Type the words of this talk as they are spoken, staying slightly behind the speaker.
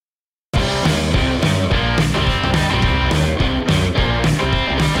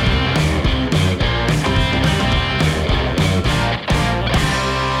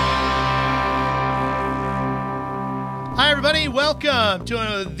welcome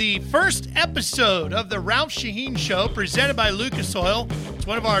to the first episode of the Ralph Sheheen Show presented by Lucas Oil. It's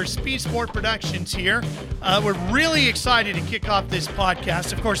one of our Speed Sport productions here. We're really excited to kick off this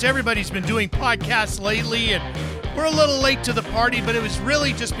podcast. Of course, everybody's been doing podcasts lately, and we're a little late to the party, but it was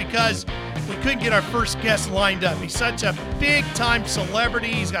really just because we couldn't get our first guest lined up. He's such a big-time celebrity.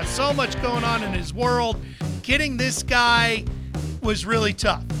 He's got so much going on in his world. Getting this guy was really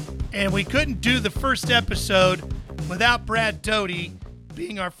tough, and we couldn't do the first episode without Brad Doty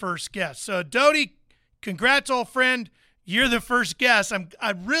being our first guest. So, Doty, congrats, old friend. You're the first guest.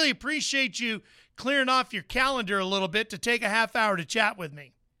 I really appreciate you clearing off your calendar a little bit to take a half hour to chat with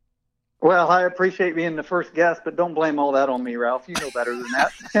me. Well, I appreciate being the first guest, but don't blame all that on me, Ralph. You know better than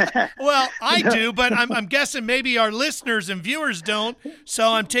that. Well, I do, but I'm guessing maybe our listeners and viewers don't,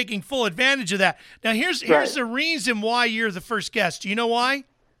 so I'm taking full advantage of that. Now, here's the reason why you're the first guest. Do you know why?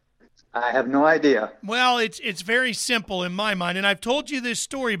 I have no idea. Well, it's very simple in my mind, and I've told you this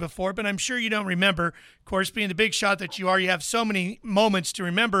story before, but I'm sure you don't remember. Of course, being the big shot that you are, you have so many moments to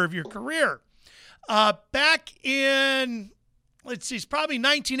remember of your career. Back in, it's probably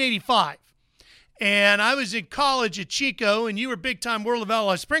 1985, and I was in college at Chico, and you were a big-time World of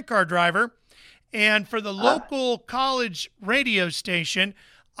Outlaws sprint car driver, and for the local college radio station,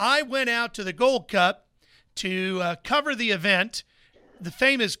 I went out to the Gold Cup to cover the event, the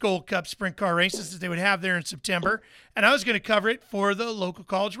famous Gold Cup sprint car races that they would have there in September, and I was going to cover it for the local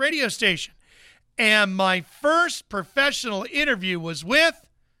college radio station. And my first professional interview was with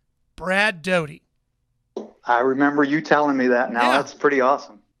Brad Doty. I remember you telling me that now. Yeah. That's pretty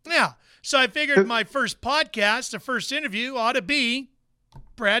awesome. Yeah. So I figured my first podcast, the first interview, ought to be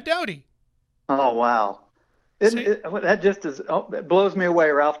Brad Doty. Oh, wow. It blows me away,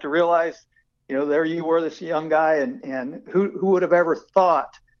 Ralph, to realize, there you were, this young guy, and who would have ever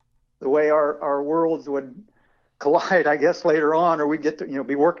thought the way our worlds would collide, I guess, later on, or we'd get to,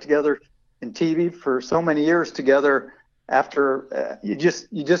 be worked together in TV for so many years together after, you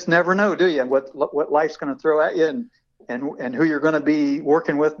just never know, do you? What life's going to throw at you and who you're going to be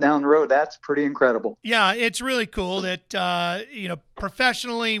working with down the road. That's pretty incredible. Yeah, it's really cool that,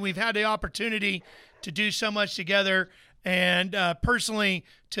 professionally, we've had the opportunity to do so much together, and personally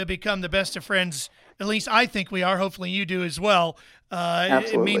to become the best of friends. At least I think we are. Hopefully you do as well.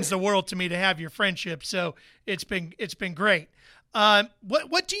 It means the world to me to have your friendship. So it's been great.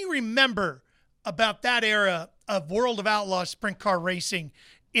 What do you remember about that era of World of Outlaws sprint car racing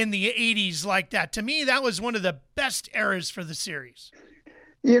in the 80s like that? To me, that was one of the best eras for the series.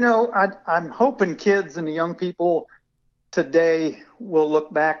 I'm hoping kids and the young people today will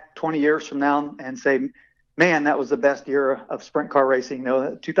look back 20 years from now and say, man, that was the best year of sprint car racing,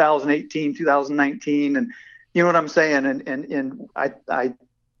 2018, 2019. And you know what I'm saying? And I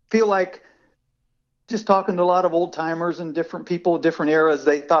feel like just talking to a lot of old timers and different people, different eras,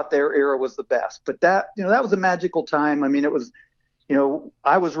 they thought their era was the best. But that was a magical time. I mean, it was,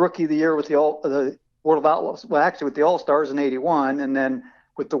 I was rookie of the year with the World of Outlaws. Well, actually with the All-Stars in 81, and then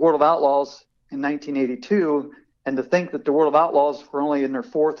with the World of Outlaws in 1982. And to think that the World of Outlaws were only in their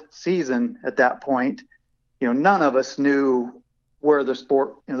fourth season at that point, none of us knew where the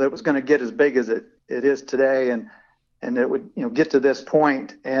sport, that it was going to get as big as it is today, and it would, get to this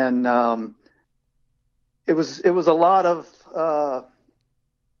point. And it was a lot of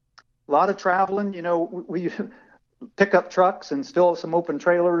traveling. We pick up trucks and still have some open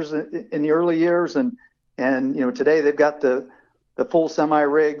trailers in the early years, and today they've got the full semi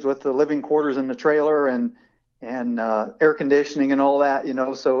rigs with the living quarters in the trailer and air conditioning and all that.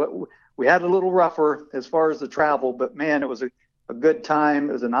 So we had a little rougher as far as the travel, but man, it was a good time.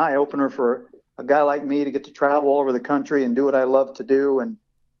 It was an eye opener for a guy like me to get to travel all over the country and do what I love to do. And,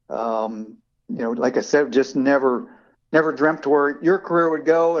 like I said, just never dreamt where your career would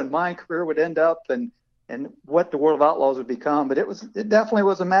go and my career would end up and what the World of Outlaws would become. But it definitely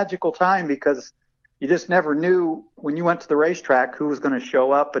was a magical time because you just never knew when you went to the racetrack who was going to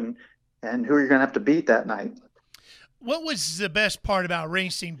show up and who you're going to have to beat that night. What was the best part about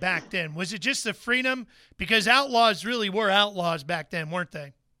racing back then? Was it just the freedom? Because outlaws really were outlaws back then, weren't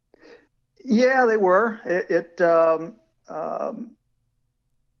they? Yeah, they were.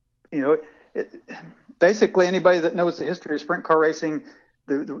 Basically anybody that knows the history of sprint car racing,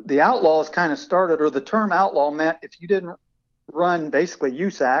 the outlaws kind of started, or the term outlaw meant if you didn't run basically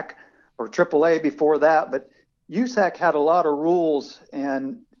USAC or AAA before that, but USAC had a lot of rules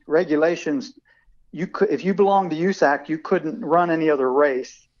and regulations. If you belonged to USAC, you couldn't run any other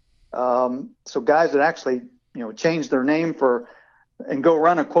race. So guys would actually, change their name and go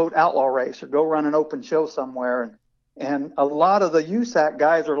run a quote outlaw race or go run an open show somewhere. And a lot of the USAC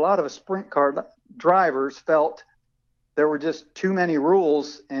guys or a lot of the sprint car drivers felt there were just too many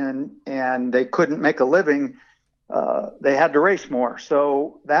rules, and they couldn't make a living. They had to race more.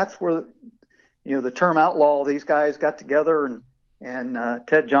 So that's where, the term outlaw, these guys got together, and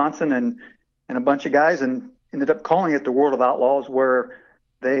Ted Johnson and a bunch of guys, and ended up calling it the World of Outlaws, where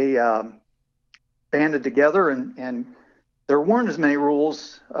they banded together, and there weren't as many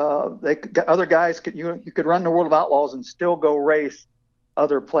rules. Other guys you could run the World of Outlaws and still go race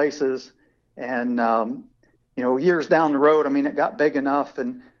other places. And years down the road, it got big enough,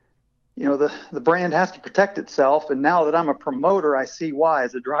 and the brand has to protect itself. And now that I'm a promoter, I see why.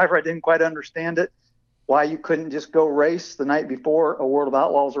 As a driver, I didn't quite understand it, why you couldn't just go race the night before a World of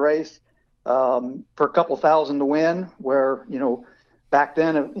Outlaws race for a couple thousand to win, where, back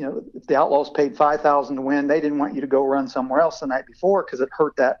then, if the Outlaws paid $5,000 to win, they didn't want you to go run somewhere else the night before because it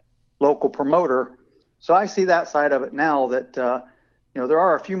hurt that local promoter. So I see that side of it now, that, there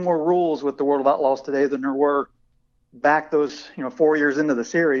are a few more rules with the World of Outlaws today than there were back those 4 years into the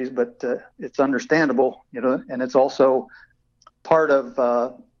series, but it's understandable, and it's also part of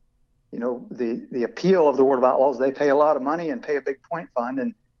the appeal of the World of Outlaws. They pay a lot of money and pay a big point fund,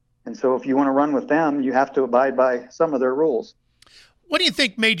 and so if you want to run with them, you have to abide by some of their rules. What do you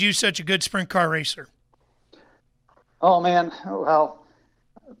think made you such a good sprint car racer? Oh man, well,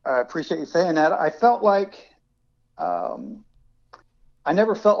 I appreciate you saying that. I felt like I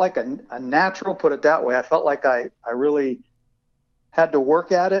never felt like a natural, put it that way. I felt like I really had to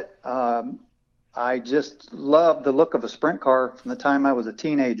work at it. I just loved the look of a sprint car from the time I was a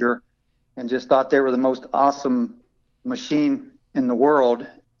teenager, and just thought they were the most awesome machine in the world.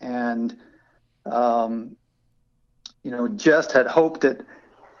 And, just had hoped that,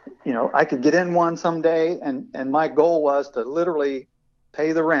 I could get in one someday. And my goal was to literally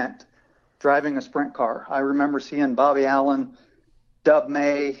pay the rent driving a sprint car. I remember seeing Bobby Allen, Dub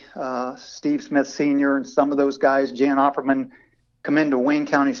May, Steve Smith Sr., and some of those guys, Jan Opperman, come into Wayne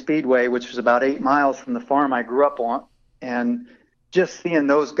County Speedway, which was about 8 miles from the farm I grew up on, and just seeing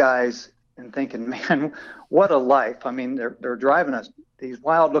those guys and thinking, man, what a life. They're driving these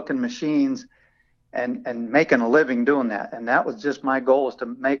wild-looking machines and making a living doing that. And that was just my goal, is to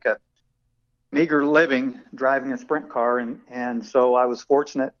make a meager living driving a sprint car. And so I was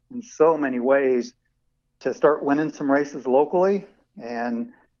fortunate in so many ways to start winning some races locally,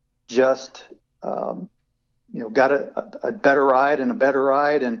 and just got a better ride,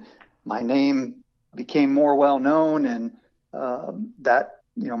 and my name became more well known, and that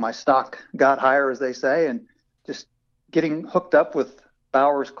my stock got higher, as they say. And just getting hooked up with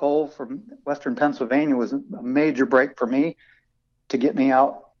Bowers Cole from Western Pennsylvania was a major break for me to get me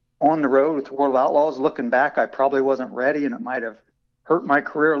out on the road with the World of Outlaws. Looking back, I probably wasn't ready, and it might have hurt my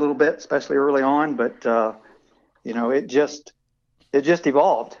career a little bit, especially early on. But it just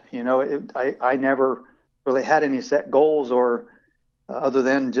evolved. I never really had any set goals, or other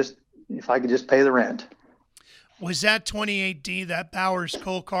than just if I could just pay the rent. Was that 28D, that Bowers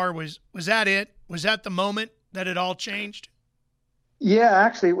Cole car, was that it? Was that the moment that it all changed? Yeah,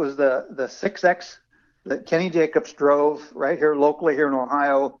 actually, it was the 6X that Kenny Jacobs drove right here locally here in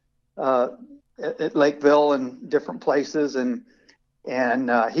Ohio, at Lakeville and different places, and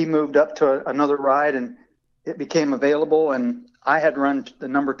he moved up to another ride, and it became available. And I had run the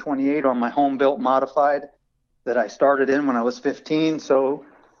number 28 on my home-built modified that I started in when I was 15. So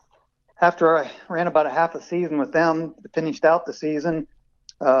after I ran about a half a season with them, finished out the season,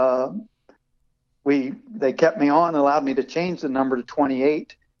 they kept me on, allowed me to change the number to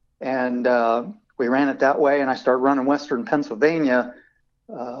 28, and we ran it that way. And I started running Western Pennsylvania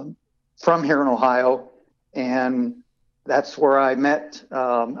from here in Ohio, and that's where I met.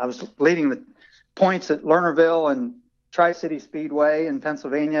 I was leading the points at Lernerville and Tri-City Speedway in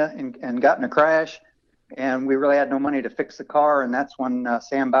Pennsylvania, and got in a crash, and we really had no money to fix the car. And that's when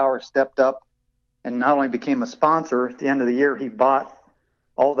Sam Bauer stepped up and not only became a sponsor. At the end of the year, he bought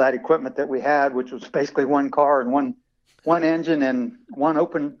all that equipment that we had, which was basically one car and one engine and one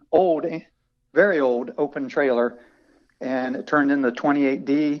very old open trailer. And it turned into the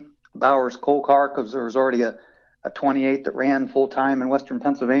 28D Bowers Cole car, because there was already a 28 that ran full time in Western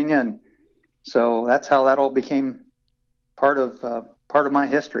Pennsylvania. And so that's how that all became part of my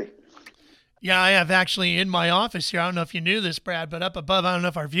history. Yeah, I have actually in my office here, I don't know if you knew this, Brad, but up above, I don't know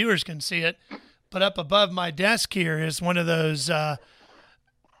if our viewers can see it, but up above my desk here is one of those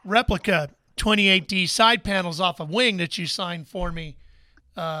replica 28D side panels off a wing that you signed for me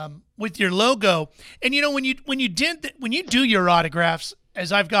with your logo. And when you do your autographs,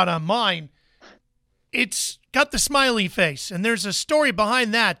 as I've got on mine, it's got the smiley face, and there's a story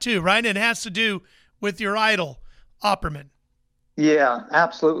behind that too, right? It has to do with your idol, Opperman. Yeah,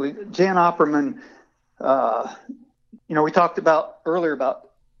 absolutely. Jan Opperman, we talked about earlier about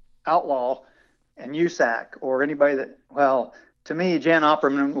Outlaw and USAC or anybody that, well, to me, Jan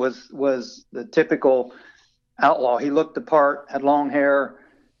Opperman was the typical outlaw. He looked the part, had long hair,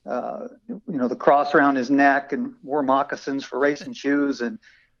 the cross around his neck, and wore moccasins for racing shoes, and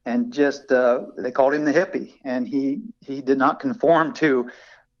just they called him the hippie, and he did not conform to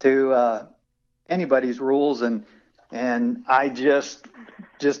anybody's rules, and I just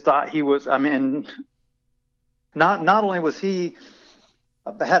thought he was. I mean, not only was he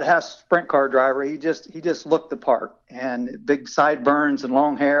a badass sprint car driver, he just looked the part, and big sideburns and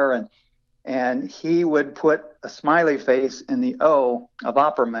long hair, and he would put a smiley face in the O of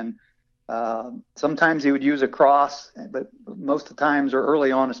Opperman. Sometimes he would use a cross, but most of the times, or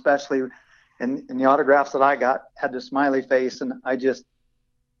early on, especially in the autographs that I got, had the smiley face. And I just,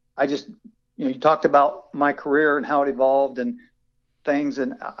 you talked about my career and how it evolved and things.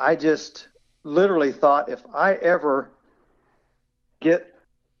 And I just literally thought, if I ever get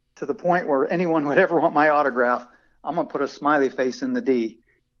to the point where anyone would ever want my autograph, I'm going to put a smiley face in the D.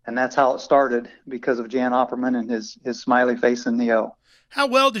 And that's how it started, because of Jan Opperman and his smiley face in the O. How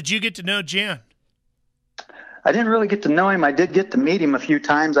well did you get to know Jan? I didn't really get to know him. I did get to meet him a few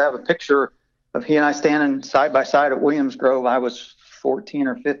times. I have a picture of he and I standing side by side at Williams Grove. I was 14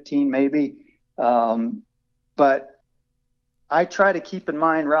 or 15 maybe. But I try to keep in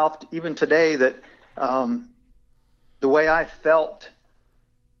mind, Ralph, even today, that the way I felt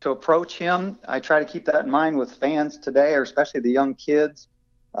to approach him, I try to keep that in mind with fans today, or especially the young kids,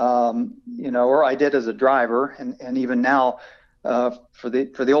 or I did as a driver, and even now, for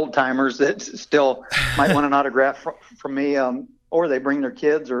the old timers that still might want an autograph from me, or they bring their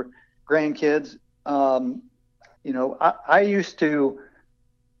kids or grandkids.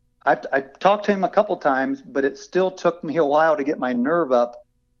 I talked to him a couple times, but it still took me a while to get my nerve up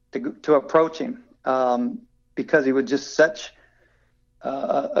to approach him, because he was just such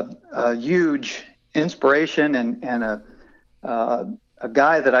a huge inspiration and a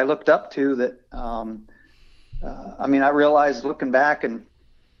guy that I looked up to. That I realized looking back, and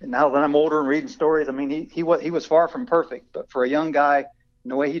now that I'm older and reading stories, he was far from perfect, but for a young guy,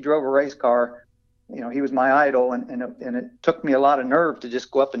 and the way he drove a race car, he was my idol, and it took me a lot of nerve to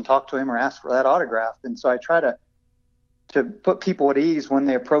just go up and talk to him or ask for that autograph. And so I try to put people at ease when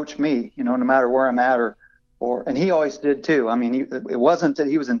they approach me, no matter where I'm at, and he always did too. It wasn't that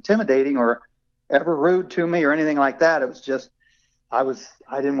he was intimidating or ever rude to me or anything like that. It was just, I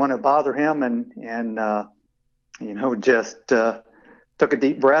didn't want to bother him, and just took a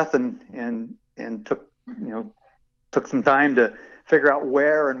deep breath and took some time to figure out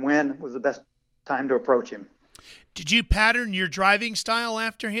where and when was the best time to approach him. Did you pattern your driving style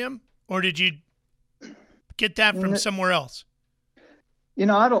after him, or did you get that from somewhere else?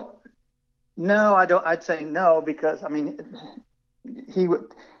 I don't. No, I don't. I'd say no, because he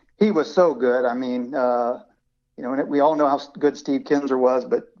was so good. And we all know how good Steve Kinzer was,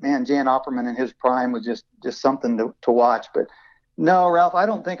 but man, Jan Opperman in his prime was just something to watch. But no, Ralph, I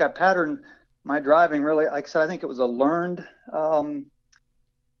don't think I patterned my driving really. Like I said, I think it was a learned,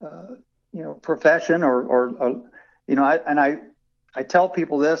 profession, I tell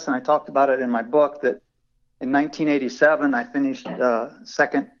people this, and I talked about it in my book, that in 1987, I finished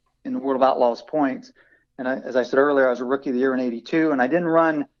second in the World of Outlaws points. And as I said earlier, I was a Rookie of the Year in 82, and I didn't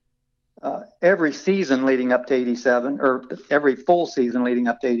run every season leading up to 87, or every full season leading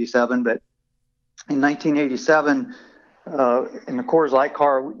up to 87. But in 1987, in the Coors Light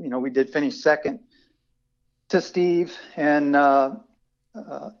car, we did finish second to Steve, and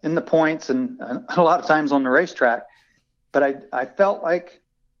in the points, and a lot of times on the racetrack. But I felt like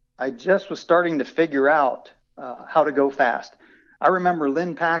I just was starting to figure out how to go fast. I remember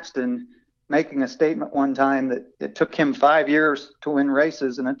Lynn Paxton making a statement one time that it took him 5 years to win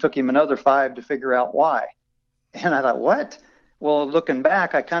races, and it took him another 5 to figure out why. And I thought, what? Well, looking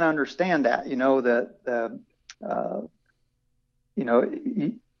back, I kind of understand that,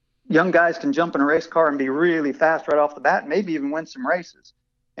 young guys can jump in a race car and be really fast right off the bat, and maybe even win some races.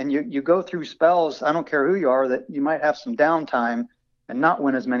 And you go through spells, I don't care who you are, that you might have some downtime and not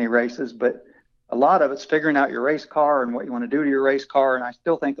win as many races, but a lot of it's figuring out your race car and what you want to do to your race car. And I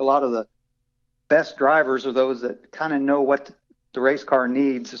still think a lot of the best drivers are those that kind of know what the race car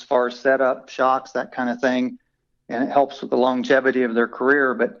needs as far as setup, shocks, that kind of thing. And it helps with the longevity of their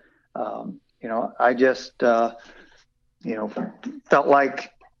career. But, I just, felt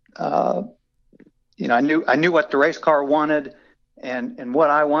like, I knew what the race car wanted and what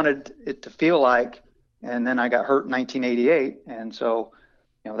I wanted it to feel like. And then I got hurt in 1988. And so,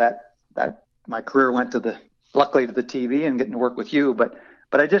 that my career went luckily to the TV and getting to work with you. But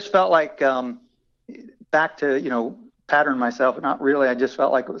I just felt like, back to, pattern myself. Not really. I just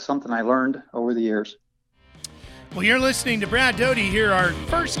felt like it was something I learned over the years. Well, you're listening to Brad Doty here, our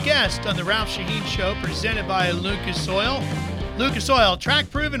first guest on the Ralph Sheheen Show, presented by Lucas Oil. Lucas Oil,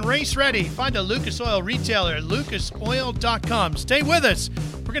 track proven, race ready. Find a Lucas Oil retailer at lucasoil.com. Stay with us.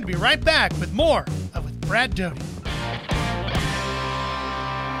 We're going to be right back with more of With Brad Doty.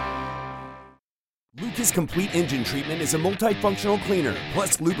 Lucas Complete Engine Treatment is a multifunctional cleaner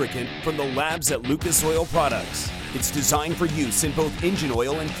plus lubricant from the labs at Lucas Oil Products. It's designed for use in both engine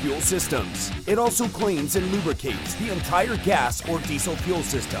oil and fuel systems. It also cleans and lubricates the entire gas or diesel fuel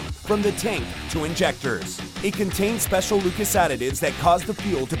system, from the tank to injectors. It contains special Lucas additives that cause the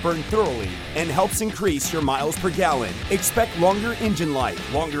fuel to burn thoroughly and helps increase your miles per gallon. Expect longer engine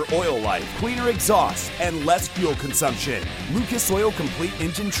life, longer oil life, cleaner exhaust, and less fuel consumption. Lucas Oil Complete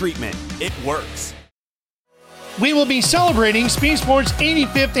Engine Treatment. It works. We will be celebrating Speed Sports'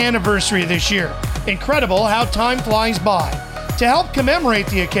 85th anniversary this year. Incredible how time flies by. To help commemorate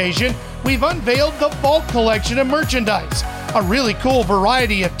the occasion, we've unveiled the Vault collection of merchandise. A really cool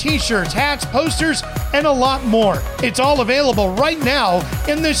variety of t-shirts, hats, posters, and a lot more. It's all available right now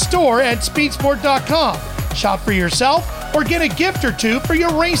in the store at speedsport.com. Shop for yourself or get a gift or two for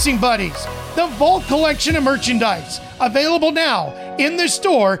your racing buddies. The Vault collection of merchandise, available now in the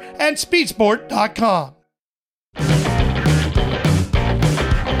store at speedsport.com.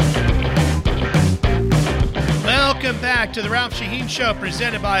 Welcome back to the Ralph Sheheen Show,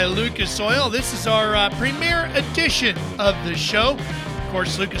 presented by Lucas Oil. This is our premiere edition of the show. Of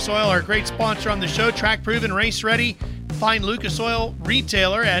course, Lucas Oil, our great sponsor on the show, track proven, race ready. Find Lucas Oil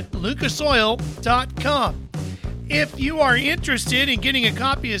retailer at lucasoil.com. If you are interested in getting a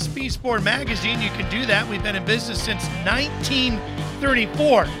copy of Speed Sport magazine, you can do that. We've been in business since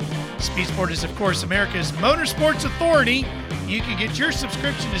 1934. Speed Sport is, of course, America's motorsports authority. You can get your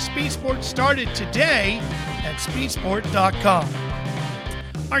subscription to Speed Sport started today at speedsport.com.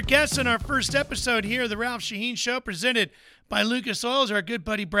 Our guest in our first episode here of the Ralph Sheheen Show, presented by Lucas Oil, is our good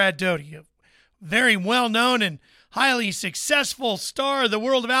buddy Brad Doty, a very well-known and highly successful star of the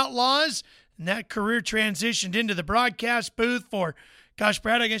world of outlaws, and that career transitioned into the broadcast booth for, gosh,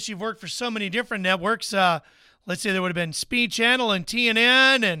 Brad, I guess you've worked for so many different networks. Let's say there would have been Speed Channel and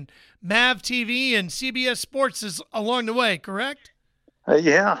TNN and MAV TV and CBS Sports is along the way, correct?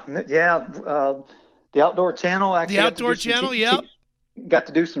 Yeah. The Outdoor Channel. Actually, the Outdoor Channel, yep. Got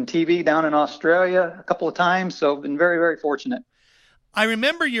to do some TV down in Australia a couple of times, so been very, very fortunate. I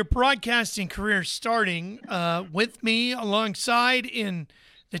remember your broadcasting career starting with me alongside in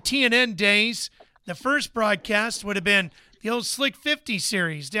the TNN days. The first broadcast would have been the old Slick 50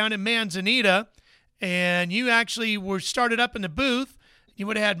 series down in Manzanita, and you actually were started up in the booth. You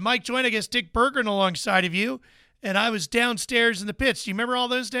would have had Mike Joyne, I guess Dick Berggren alongside of you, and I was downstairs in the pits. Do you remember all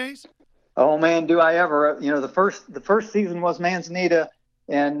those days? Oh man, do I ever! The first season was Manzanita,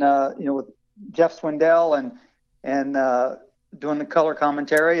 and with Jeff Swindell and doing the color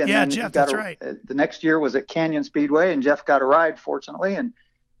commentary. And yeah, then Jeff, that's right. The next year was at Canyon Speedway, and Jeff got a ride, fortunately, and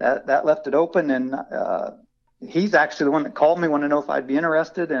that left it open. And he's actually the one that called me, wanted to know if I'd be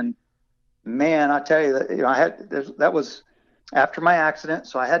interested. And man, I tell you that that was after my accident,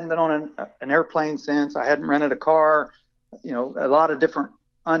 so I hadn't been on an airplane since. I hadn't rented a car. A lot of different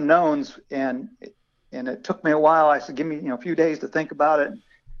unknowns, and it took me a while. I said, give me a few days to think about it.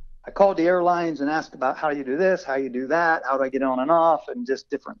 I called the airlines and asked about how you do this, how you do that, how do I get on and off, and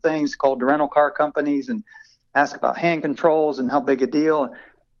just different things. Called the rental car companies and asked about hand controls and how big a deal.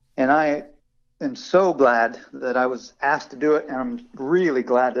 And I am so glad that I was asked to do it, and I'm really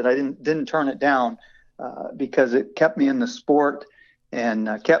glad that I didn't turn it down, because it kept me in the sport and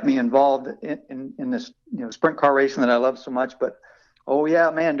kept me involved in this sprint car racing that I love so much. But oh yeah,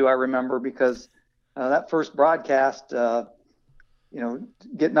 man, do I remember, because that first broadcast, getting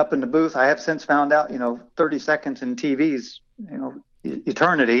up in the booth, I have since found out, 30 seconds in TV's,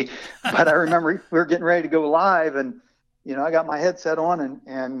 eternity. But I remember we were getting ready to go live, and, I got my headset on,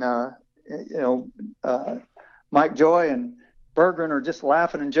 and Mike Joy and Berggren are just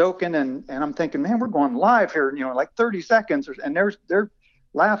laughing and joking. And I'm thinking, man, we're going live here, like 30 seconds. And they're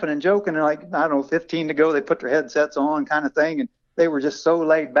laughing and joking. And like, I don't know, 15 to go, they put their headsets on kind of thing. And they were just so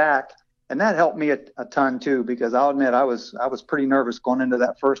laid back, and that helped me a ton too, because I'll admit I was pretty nervous going into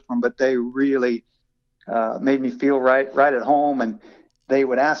that first one, but they really made me feel right at home. And they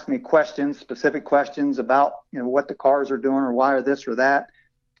would ask me specific questions about what the cars are doing or why or this or that,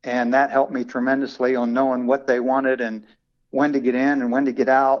 and that helped me tremendously on knowing what they wanted and when to get in and when to get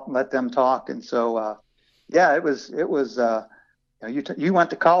out and let them talk. And so it was you went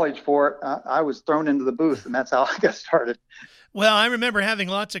to college for it. I was thrown into the booth, and that's how I got started. Well, I remember having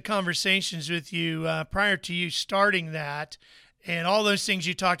lots of conversations with you prior to you starting that, and all those things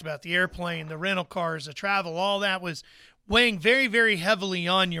you talked about, the airplane, the rental cars, the travel, all that was weighing very, very heavily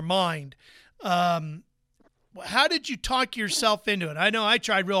on your mind. How did you talk yourself into it? I know I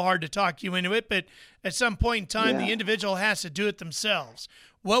tried real hard to talk you into it, but at some point in time, the individual has to do it themselves.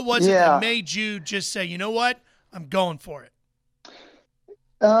 What was it that made you just say, you know what, I'm going for it?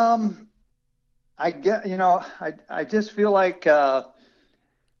 I get, I just feel like, for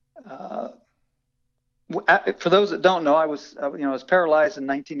those that don't know, I was paralyzed in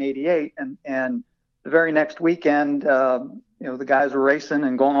 1988, and the very next weekend, the guys were racing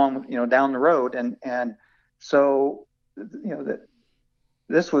and going on, down the road, and so,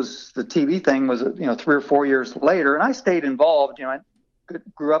 this was the TV thing was, 3 or 4 years later, and I stayed involved. I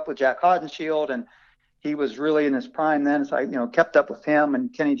grew up with Jack Hodenshield, and he was really in his prime then. So I, kept up with him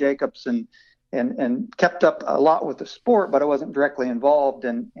and Kenny Jacobs and kept up a lot with the sport, but I wasn't directly involved.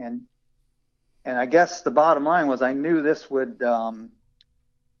 And I guess the bottom line was I knew this would,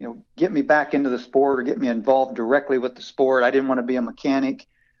 get me back into the sport or get me involved directly with the sport. I didn't want to be a mechanic,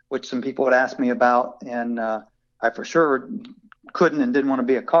 which some people had asked me about, and I for sure couldn't and didn't want to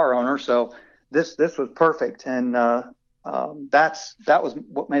be a car owner. So this was perfect, and that was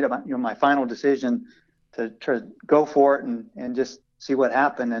what made it my final decision to go for it and just see what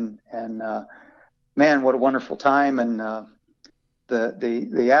happened. And man, what a wonderful time! And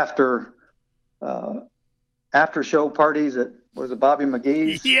the after show parties at Bobby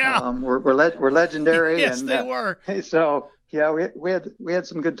McGee's, were legendary. Yes, and they were. So. Yeah, we had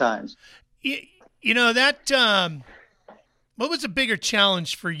some good times. That what was a bigger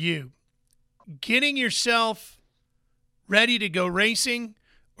challenge for you? Getting yourself ready to go racing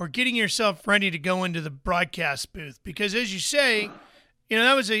or getting yourself ready to go into the broadcast booth? Because as you say,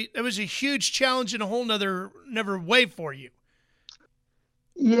 that was a huge challenge in a whole nother way for you.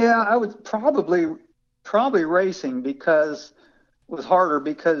 Yeah, I was probably racing because it was harder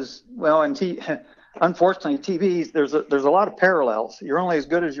because, unfortunately, TVs, there's a lot of parallels. You're only as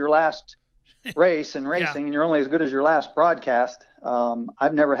good as your last race in racing, and you're only as good as your last broadcast.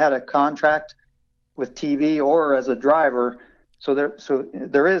 I've never had a contract with TV or as a driver, so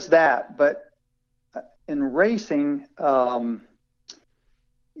there is that. But in racing, in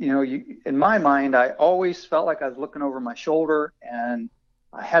my mind, I always felt like I was looking over my shoulder, and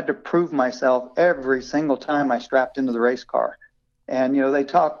I had to prove myself every single time I strapped into the race car. And,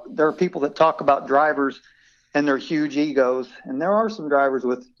 there are people that talk about drivers and their huge egos, and there are some drivers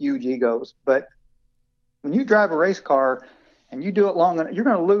with huge egos, but when you drive a race car and you do it long enough, you're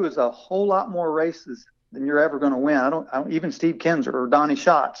going to lose a whole lot more races than you're ever going to win. I don't even Steve Kinzer or Donnie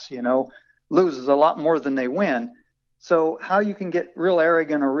Schatz, loses a lot more than they win. So how you can get real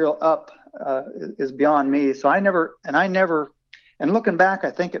arrogant or real up is beyond me. So I never, and looking back,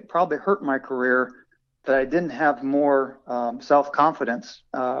 I think it probably hurt my career that I didn't have more self-confidence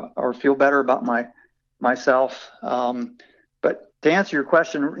or feel better about myself. But to answer your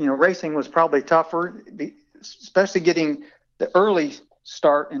question, racing was probably tougher, especially getting the early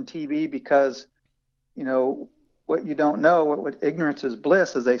start in TV because, what you don't know, what ignorance is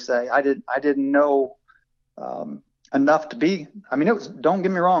bliss, as they say. I didn't know enough to be. Don't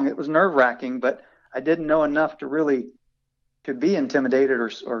get me wrong, it was nerve-wracking, but I didn't know enough to really could be intimidated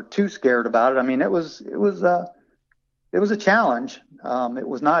or too scared about it. It was a challenge. It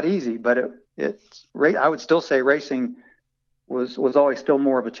was not easy, but I would still say racing was always still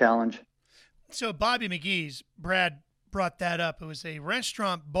more of a challenge. So Bobby McGee's, Brad brought that up. It was a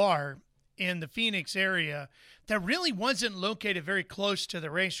restaurant bar in the Phoenix area that really wasn't located very close to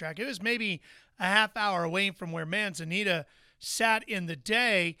the racetrack. It was maybe a half hour away from where Manzanita sat in the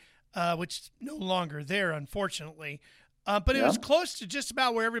day, which is no longer there, unfortunately. But it was close to just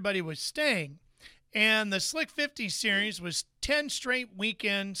about where everybody was staying. And the Slick 50 series was 10 straight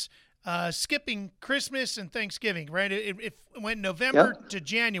weekends, skipping Christmas and Thanksgiving, right? It went November to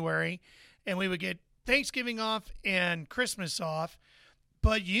January, and we would get Thanksgiving off and Christmas off.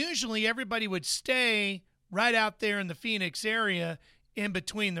 But usually everybody would stay right out there in the Phoenix area in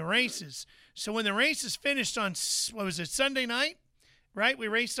between the races. So when the races finished on, Sunday night, right? We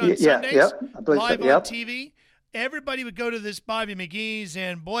raced on Sundays, live on TV. Everybody would go to this Bobby McGee's,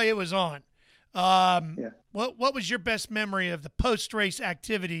 and boy, it was on. What was your best memory of the post-race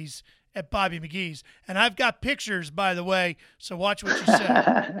activities at Bobby McGee's? And I've got pictures, by the way, so watch what you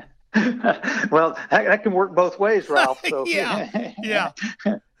say. Well, that can work both ways, Ralph. So. Yeah.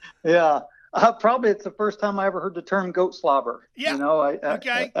 Probably it's the first time I ever heard the term goat slobber. Yeah.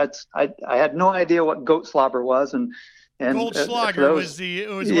 I had no idea what goat slobber was, and And Goldschlager was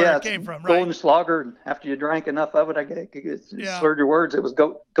where it came from, right? Golden Slogger. After you drank enough of it, I slurred your words. It was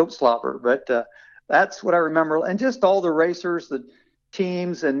goat slobber. But that's what I remember. And just all the racers, the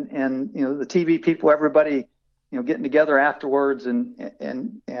teams, and the TV people, everybody, getting together afterwards, and it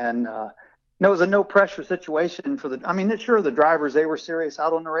was a no pressure situation for sure, the drivers, they were serious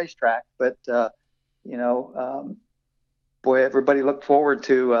out on the racetrack, but boy, everybody looked forward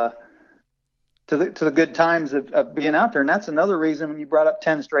to the good times of being out there. And that's another reason when you brought up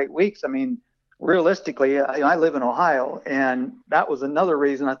 10 straight weeks. I mean, realistically, I live in Ohio, and that was another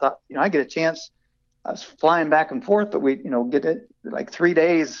reason I thought, I get a chance. I was flying back and forth, but we, get it like 3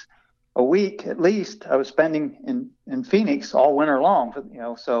 days a week at least. I was spending in Phoenix all winter long,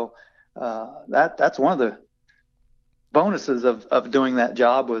 so that's one of the bonuses of doing that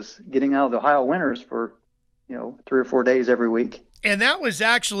job, was getting out of the Ohio winters for 3 or 4 days every week. And that was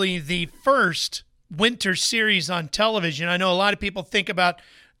actually the first winter series on television. I know a lot of people think about,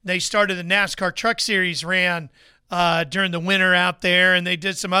 they started the NASCAR Truck Series, ran during the winter out there, and they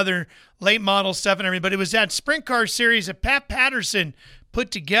did some other late model stuff and everything. But it was that Sprint Car Series that Pat Patterson put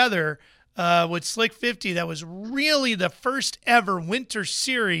together with Slick 50 that was really the first ever winter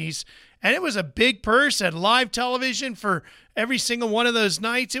series. And it was a big purse, had live television for every single one of those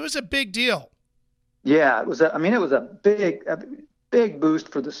nights. It was a big deal. Yeah, it was a big boost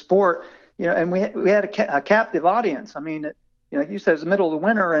for the sport, and we had a captive audience. I mean, like you said, it was the middle of the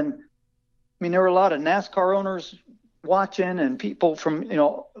winter, and there were a lot of NASCAR owners watching, and people from,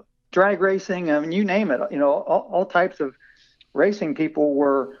 drag racing, you name it, all types of racing people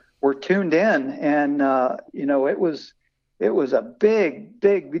were tuned in, and it was a big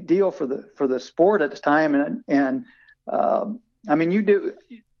deal for the sport at the time, and you do.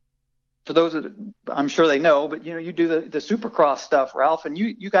 For those that I'm sure they know, but you do the Supercross stuff, Ralph, and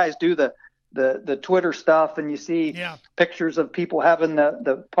you guys do the Twitter stuff, and you see pictures of people having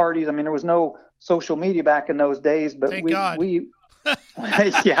the parties. I mean, there was no social media back in those days, but Thank God.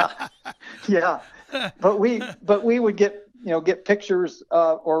 yeah. But we would get pictures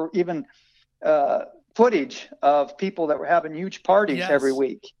or even footage of people that were having huge parties every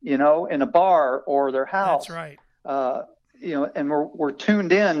week, in a bar or their house. That's right. And we're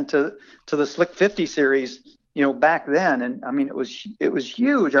tuned in to the Slick 50 series, back then. And it was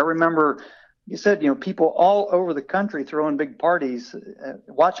huge. I remember you said, people all over the country throwing big parties,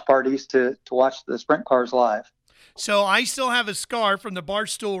 watch parties to watch the sprint cars live. So I still have a scar from the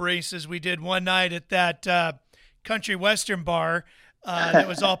Barstool races we did one night at that country western bar. That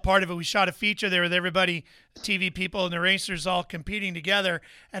was all part of it. We shot a feature there with everybody, TV people and the racers all competing together.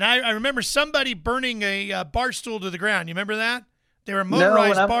 And I remember somebody burning a bar stool to the ground. You remember that? They were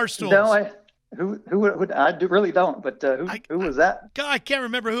motorized bar stools. No, really don't. But who was that? God, I can't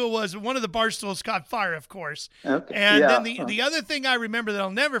remember who it was. One of the bar stools caught fire, of course. Okay. And then the other thing I remember that I'll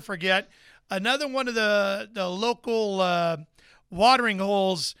never forget, another one of the local watering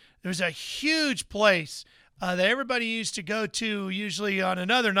holes, there was a huge place that everybody used to go to, usually on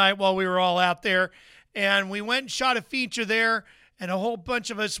another night while we were all out there. And we went and shot a feature there, and a whole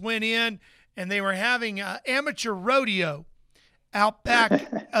bunch of us went in, and they were having amateur rodeo out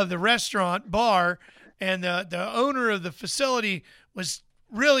back of the restaurant bar. And the owner of the facility was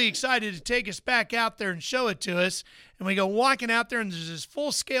really excited to take us back out there and show it to us. And we go walking out there, and there's this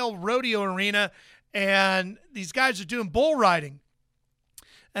full-scale rodeo arena, and these guys are doing bull riding.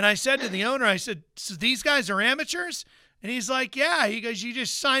 And I said to the owner, so these guys are amateurs? And he's like, yeah. He goes, you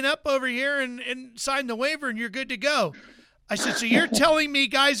just sign up over here and sign the waiver and you're good to go. I said, so you're telling me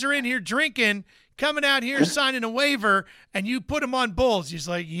guys are in here drinking, coming out here signing a waiver, and you put them on bulls? He's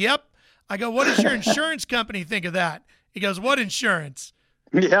like, yep. I go, what does your insurance company think of that? He goes, what insurance?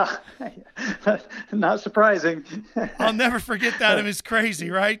 Yeah, not surprising. I'll never forget that. It was crazy,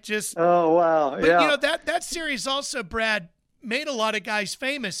 right? Oh, wow. But, that series also, Brad, made a lot of guys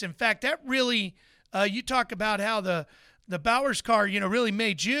famous. In fact, that really, you talk about how the Bowers car, really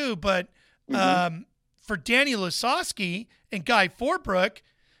made you, but for Danny Lasowski and Guy Forbrook,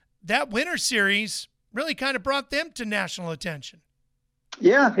 that winter series really kind of brought them to national attention.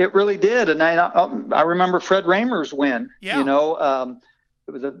 Yeah, it really did. And I remember Fred Raymer's win. Yeah.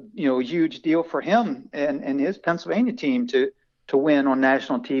 It was a huge deal for him and his Pennsylvania team to win on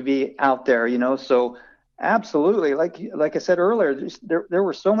national TV out there. So absolutely, like I said earlier, there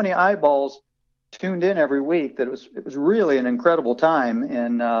were so many eyeballs tuned in every week that it was really an incredible time.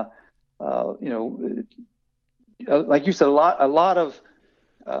 And like you said, a lot of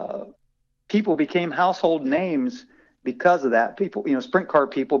people became household names because of that. People, sprint car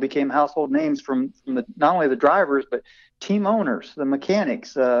people became household names from not only the drivers but team owners, the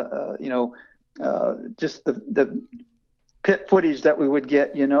mechanics. Just the pit footage that we would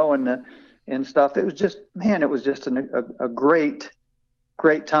get, and stuff. It was just, man, it was just a great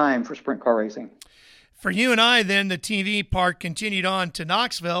time for sprint car racing. For you and I, then the TV part continued on to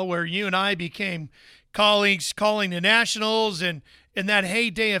Knoxville, where you and I became colleagues calling the Nationals. And in that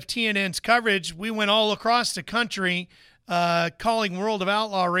heyday of TNN's coverage, we went all across the country calling World of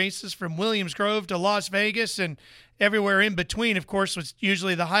Outlaw races from Williams Grove to Las Vegas and everywhere in between. Of course, was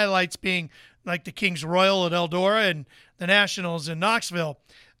usually the highlights being like the King's Royal at Eldora and the Nationals in Knoxville.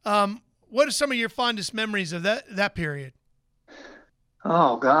 What are some of your fondest memories of that period?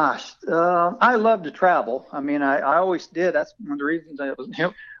 Oh gosh, I love to travel. I mean, I always did. That's one of the reasons I was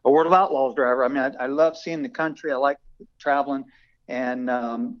a World of Outlaws driver. I mean, I love seeing the country. I like traveling, and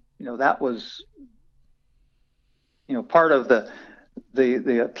that was part of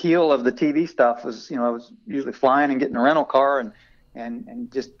the appeal of the TV stuff was I was usually flying and getting a rental car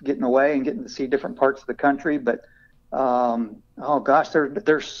and just getting away and getting to see different parts of the country. But oh gosh,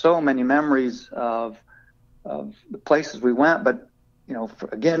 there's so many memories of the places we went, but.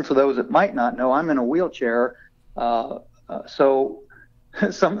 Again, for those that might not know, I'm in a wheelchair. So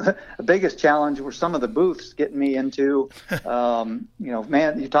the biggest challenge were some of the booths getting me into,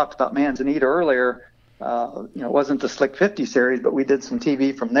 you talked about Manzanita earlier. It wasn't the Slick 50 series, but we did some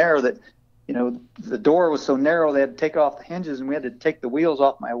TV from there that, the door was so narrow, they had to take off the hinges and we had to take the wheels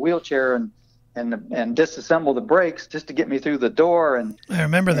off my wheelchair and disassemble the brakes just to get me through the door. And I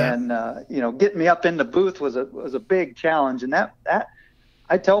remember that. And, getting me up in the booth was a big challenge. And that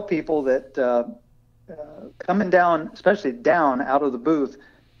I tell people that coming down, especially down out of the booth,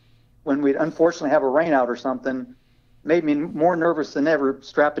 when we'd unfortunately have a rainout or something, made me more nervous than ever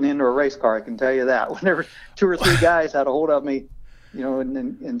strapping into a race car. I can tell you that. Whenever 2 or 3 guys had a hold of me,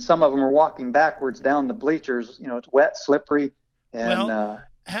 and some of them were walking backwards down the bleachers. It's wet, slippery, and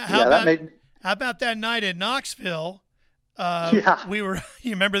how about that night at Knoxville? We were.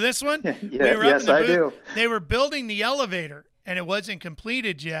 You remember this one? Yeah, we were yes, I do. They were building the elevator, and it wasn't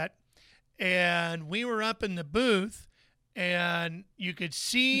completed yet. And we were up in the booth, and you could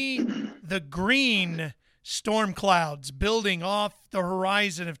see the green storm clouds building off the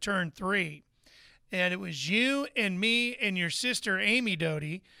horizon of Turn 3. And it was you and me and your sister, Amy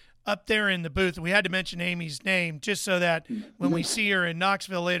Doty, up there in the booth. We had to mention Amy's name just so that when we see her in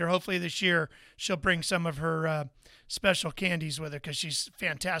Knoxville later, hopefully this year, she'll bring some of her special candies with her because she's a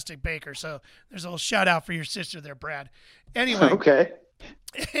fantastic baker. So there's a little shout out for your sister there, Brad. Anyway. Okay.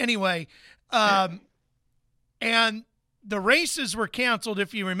 Anyway, and the races were canceled,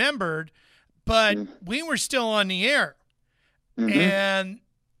 if you remembered, but we were still on the air. Mm-hmm. And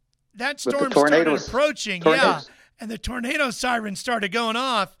that storm started approaching. Yeah. And the tornado siren started going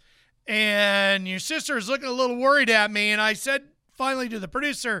off. And your sister was looking a little worried at me. And I said finally to the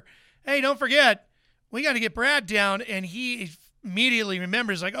producer, hey, don't forget, we got to get Brad down. And he immediately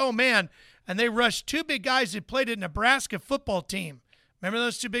remembers, like, oh, man. And they rushed 2 big guys that played at Nebraska football team. Remember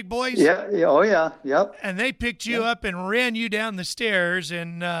those 2 big boys? Yeah. Oh, yeah. Yep. And they picked you up and ran you down the stairs.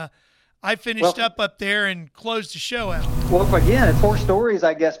 And I finished up there and closed the show out. Well, again, 4 stories,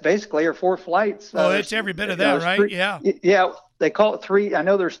 I guess, basically, or 4 flights. Oh, it's every bit of that, right? 3, yeah. Yeah. They call it 3. I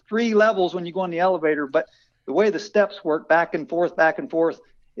know there's 3 levels when you go on the elevator, but the way the steps work back and forth,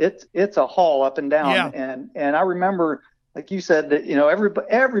 it's a haul up and down. Yeah. And I remember, like you said, that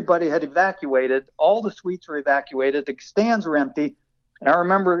everybody had evacuated. All the suites were evacuated. The stands were empty. And I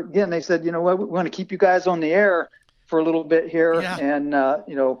remember, again, they said, we want to keep you guys on the air for a little bit here and,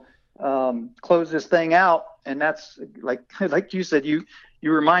 close this thing out. And that's like you said, you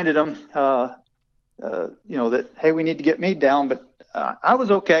reminded them, that, hey, we need to get me down. But I was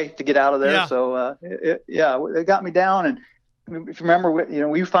okay to get out of there. Yeah. So, it got me down. And if you remember,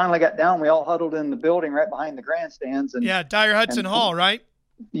 we finally got down. We all huddled in the building right behind the grandstands. And Dyer Hudson Hall, right?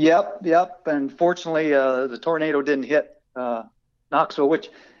 Yep. And fortunately, the tornado didn't hit Knoxville, which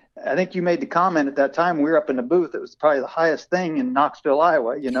I think you made the comment at that time. We were up in the booth. It was probably the highest thing in Knoxville,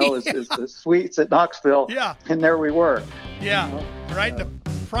 Iowa, is the suites at Knoxville. Yeah. And there we were. Yeah. Right in the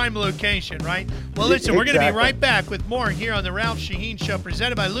prime location, right? Well, listen, we're going to be right back with more here on the Ralph Sheheen Show,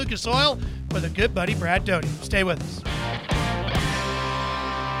 presented by Lucas Oil with a good buddy, Brad Doty. Stay with us.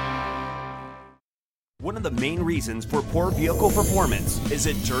 One of the main reasons for poor vehicle performance is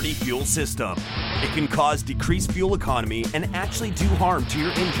a dirty fuel system. It can cause decreased fuel economy and actually do harm to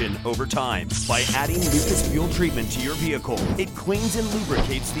your engine over time. By adding Lucas fuel treatment to your vehicle, it cleans and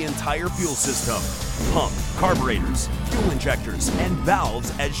lubricates the entire fuel system, pump, carburetors, fuel injectors, and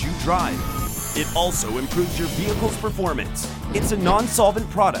valves as you drive. It also improves your vehicle's performance. It's a non-solvent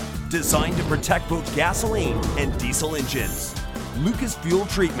product designed to protect both gasoline and diesel engines. Lucas fuel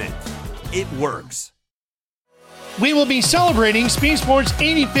treatment. It works. We will be celebrating Speed Sports'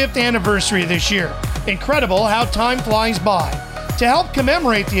 85th anniversary this year. Incredible how time flies by. To help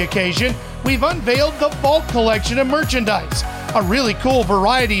commemorate the occasion, we've unveiled the Vault collection of merchandise. A really cool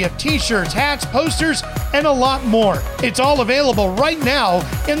variety of t-shirts, hats, posters, and a lot more. It's all available right now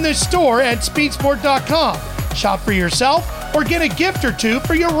in the store at speedsport.com. Shop for yourself or get a gift or two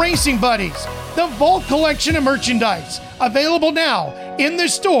for your racing buddies. The Vault collection of merchandise, available now in the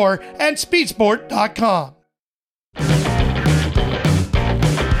store at speedsport.com.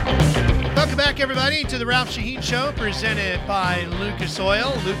 Welcome back, everybody, to the Ralph Sheheen Show, presented by Lucas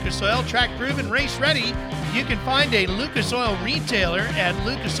Oil. Lucas Oil, track proven, race ready. You can find a Lucas Oil retailer at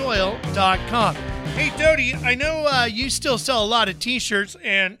lucasoil.com. Hey, Doty, I know you still sell a lot of T-shirts,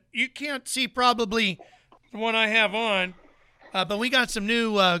 and you can't see probably the one I have on, but we got some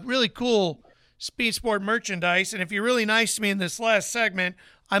new really cool Speed Sport merchandise, and if you're really nice to me in this last segment,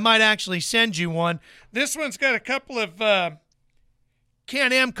 I might actually send you one. This one's got a couple of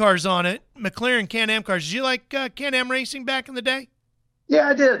Can-Am cars on it, McLaren Can-Am cars. Did you like Can-Am racing back in the day? Yeah,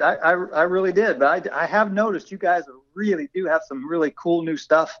 I did. I really did. But I have noticed you guys really do have some really cool new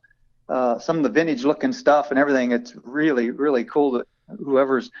stuff, some of the vintage looking stuff and everything. It's really, really cool that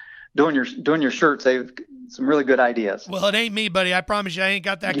whoever's doing your shirts, they've some really good ideas. Well, it ain't me, buddy. I promise you I ain't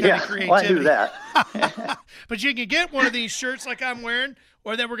got that kind of creativity. Well, I do that. But you can get one of these shirts like I'm wearing,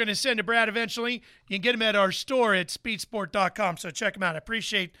 or that we're going to send to Brad eventually. You can get them at our store at speedsport.com, so check them out. I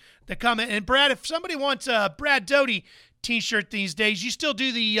appreciate the comment. And, Brad, if somebody wants a Brad Doty T-shirt these days, you still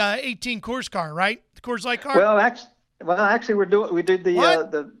do the 18 Coors car, right? The Coors Light car? Well, actually, we did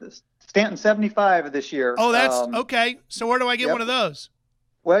the Stanton 75 this year. Oh, that's okay. So where do I get one of those?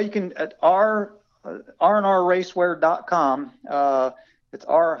 Well, you can at rnrracewear.com. It's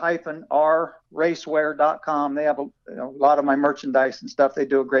r-rracewear.com. They have a lot of my merchandise and stuff. They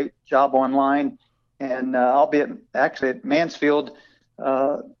do a great job online. And I'll be at Mansfield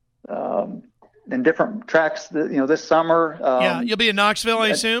in different tracks this summer. You'll be in Knoxville, I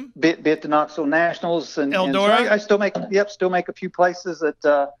assume? Be at the Knoxville Nationals. And Eldora? And so I still make a few places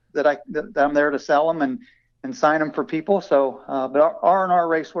that I'm there to sell them and sign them for people. So, but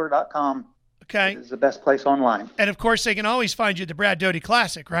rnrracewear.com is the best place online. And of course, they can always find you at the Brad Doty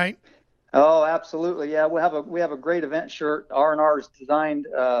Classic, right? Oh, absolutely. Yeah, we have a great event shirt. R&R has designed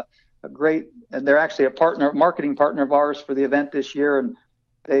a great, and they're actually a marketing partner of ours for the event this year, and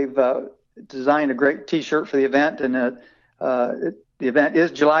they've designed a great T-shirt for the event. And the event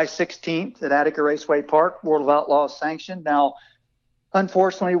is July 16th at Attica Raceway Park, World of Outlaws sanctioned. Now,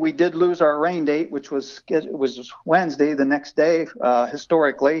 unfortunately, we did lose our rain date, which was Wednesday, the next day,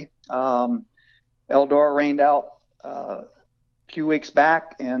 historically. Eldora rained out a few weeks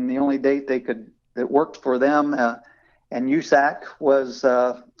back, and the only date that worked for them and USAC was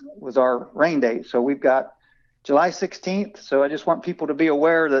our rain date. So we've got July 16th. So I just want people to be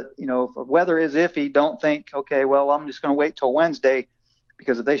aware that, if the weather is iffy, don't think, okay, well, I'm just going to wait till Wednesday,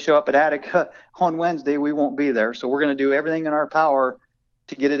 because if they show up at Attica on Wednesday, we won't be there. So we're going to do everything in our power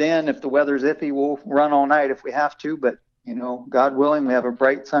to get it in. If the weather's iffy, we'll run all night if we have to. But, God willing, we have a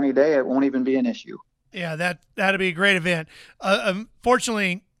bright, sunny day. It won't even be an issue. Yeah, that'll be a great event.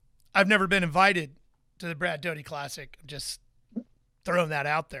 Unfortunately, I've never been invited to the Brad Doty Classic. I'm just throwing that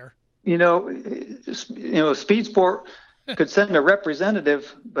out there. Speed Sport could send a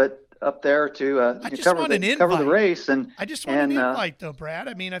representative, but up there to cover the race. And I just want an invite, though, Brad.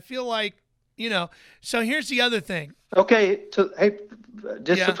 I mean, I feel like, So here's the other thing. Okay, for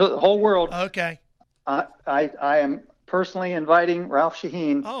the whole world. Okay. I am personally inviting Ralph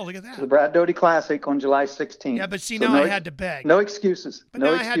Sheheen to the Brad Doty Classic on July 16th. Yeah, but see, now I had to beg. No excuses. But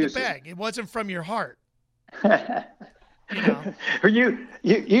now I had to beg. It wasn't from your heart. You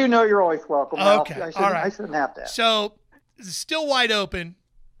know you're always welcome, Ralph. Okay, I shouldn't have to. So, still wide open,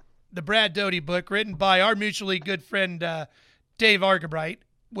 the Brad Doty book, written by our mutually good friend Dave Argabright,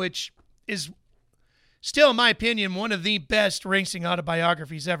 which is still, in my opinion, one of the best racing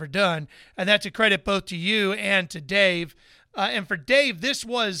autobiographies ever done. And that's a credit both to you and to Dave. And for Dave, this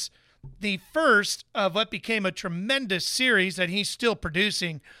was the first of what became a tremendous series that he's still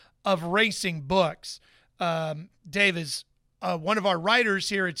producing of racing books. Dave is one of our writers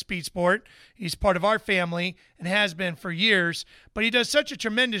here at Speed Sport. He's part of our family and has been for years. But he does such a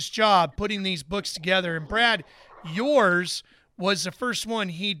tremendous job putting these books together. And Brad, yours was the first one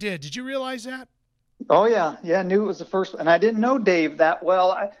he did. Did you realize that? Oh, yeah. Yeah, I knew it was the first. And I didn't know Dave that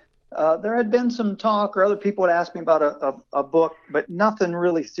well. There had been some talk, or other people had asked me about a book, but nothing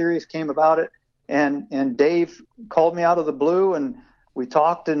really serious came about it. And Dave called me out of the blue, and we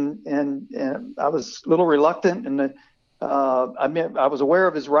talked, and I was a little reluctant. And I mean, I was aware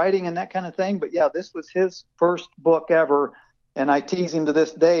of his writing and that kind of thing, but yeah, this was his first book ever. And I tease him to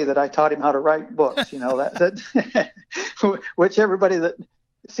this day that I taught him how to write books, that which everybody that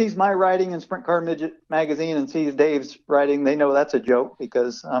sees my writing in Sprint Car Midget magazine and sees Dave's writing, they know that's a joke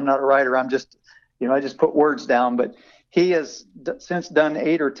because I'm not a writer. I'm just, I just put words down, but he has since done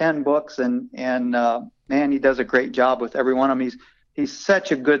 8 or 10 books and man, he does a great job with every one of them. He's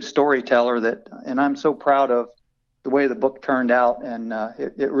such a good storyteller and I'm so proud of the way the book turned out, and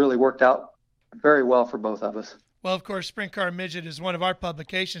it really worked out very well for both of us. Well, of course, Sprint Car Midget is one of our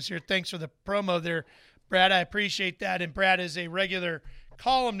publications here. Thanks for the promo there, Brad. I appreciate that. And Brad is a regular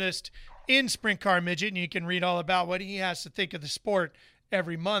columnist in Sprint Car Midget, and you can read all about what he has to think of the sport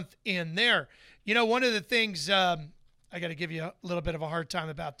every month in there. One of the things, I got to give you a little bit of a hard time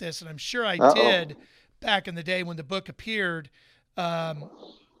about this, and I'm sure I did back in the day when the book appeared. Where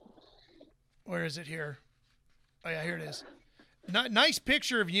is it here? Oh, yeah, here it is. Nice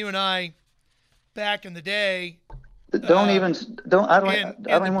picture of you and I back in the day. Don't in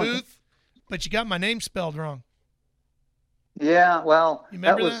the booth, but you got my name spelled wrong. Yeah, well, you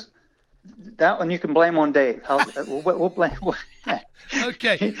remember that one you can blame on Dave. We'll blame.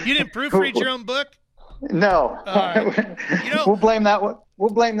 Okay, you didn't proofread your own book? No. Right. We'll blame that one. We'll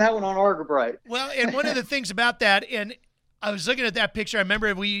blame that one on Argabright. Well, and one of the things about that, and I was looking at that picture. I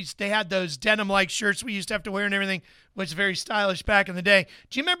remember they had those denim-like shirts we used to have to wear and everything, which was very stylish back in the day.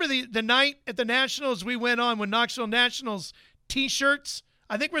 Do you remember the night at the Nationals we went on with Knoxville Nationals T-shirts?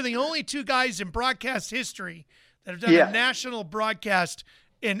 I think we're the only 2 guys in broadcast history that have done a national broadcast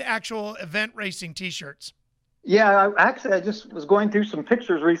in actual event racing T-shirts. Yeah, I just was going through some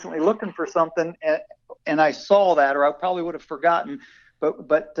pictures recently looking for something, and I saw that, or I probably would have forgotten.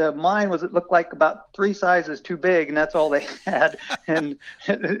 But mine it looked like about 3 sizes too big, and that's all they had and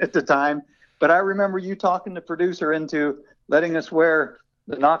at the time. But I remember you talking the producer into letting us wear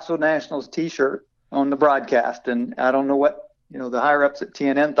the Knoxville Nationals T-shirt on the broadcast. And I don't know what, the higher ups at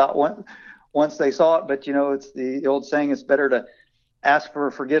TNN thought once they saw it, but it's the old saying, it's better to ask for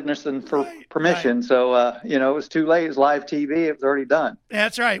forgiveness than for permission. Right. So, it was too late. It was live TV. It was already done.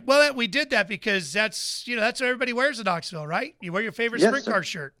 That's right. Well, we did that because that's what everybody wears in Knoxville, right? You wear your favorite sprint car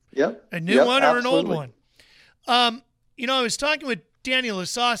shirt. Yep. A new one or an old one. I was talking with Daniel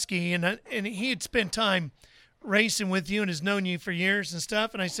Lasowski, and he had spent time racing with you and has known you for years and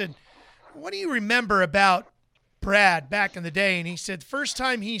stuff. And I said, what do you remember about Brad back in the day? And he said, the first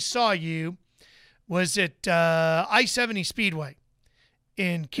time he saw you was at I-70 Speedway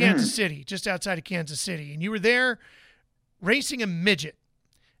in Kansas City, just outside of Kansas City. And you were there racing a midget.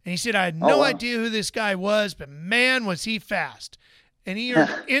 And he said, I had no idea who this guy was, but man, was he fast. And he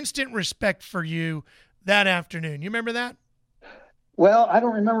earned instant respect for you that afternoon. You remember that? Well, I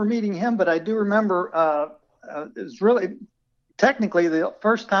don't remember meeting him, but I do remember it was really technically the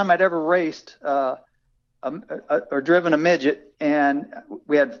first time I'd ever raced or driven a midget. And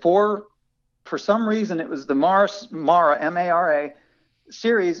we had 4, for some reason, it was the Mara, M-A-R-A,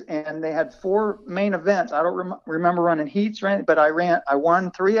 series, and they had 4 main events. I don't remember running heats, but I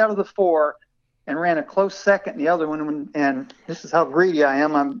won 3 out of the 4 and ran a close second in the other one. And this is how greedy I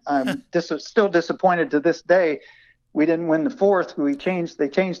am. I'm still disappointed to this day. We didn't win the 4th. They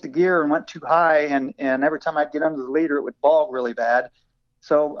changed the gear and went too high, and every time I'd get under the leader, it would bog really bad.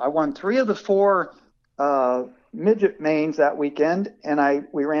 So I won 3 of the 4 midget mains that weekend, and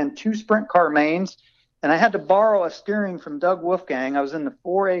we ran 2 sprint car mains. And I had to borrow a steering from Doug Wolfgang. I was in the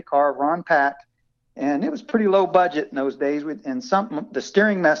 4A car, Ron Pack, and it was pretty low budget in those days. The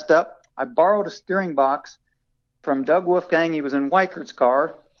steering messed up. I borrowed a steering box from Doug Wolfgang. He was in Weikert's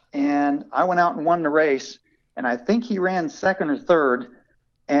car, and I went out and won the race. And I think he ran 2nd or 3rd.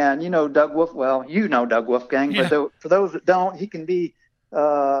 And Doug Wolfgang, yeah. But for those that don't, he can be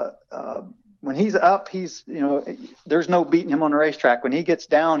when he's up, there's no beating him on the racetrack. When he gets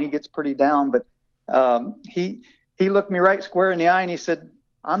down, he gets pretty down. But he looked me right square in the eye and he said,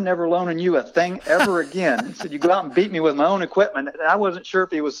 I'm never loaning you a thing ever again. He said, you go out and beat me with my own equipment. And I wasn't sure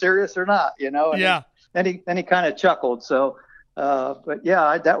if he was serious or not, And yeah. Then he kind of chuckled. So, but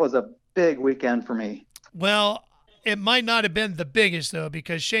yeah, that was a big weekend for me. Well, it might not have been the biggest though,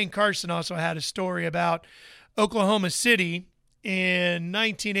 because Shane Carson also had a story about Oklahoma City in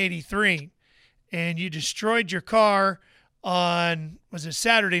 1983, and you destroyed your car on, was it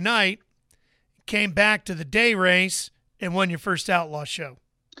Saturday night, came back to the day race and won your first Outlaw show.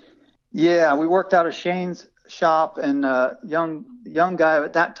 Yeah, we worked out of Shane's shop, and young guy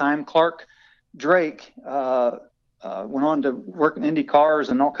at that time, Clark Drake, went on to work in Indy cars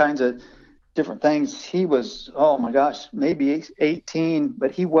and all kinds of different things. He was, oh my gosh, maybe 18,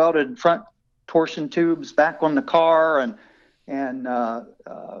 but he welded front torsion tubes back on the car, and had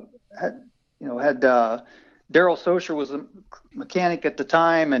Daryl Socher was a mechanic at the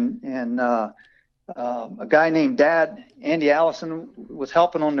time, and a guy named Dad, Andy Allison, was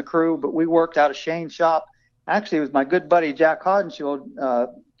helping on the crew, but we worked out of Shane's shop. Actually, it was my good buddy Jack Hodenshield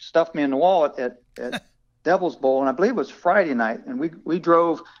stuffed me in the wall at Devil's Bowl, and I believe it was Friday night, and we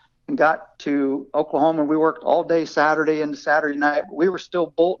drove and got to Oklahoma, and we worked all day Saturday into Saturday night. We were still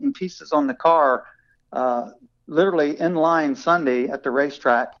bolting pieces on the car, literally in line Sunday at the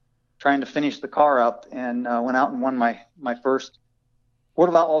racetrack, trying to finish the car up, and went out and won my first World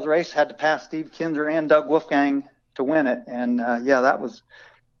of Outlaws race. Had to pass Steve Kinzer and Doug Wolfgang to win it, and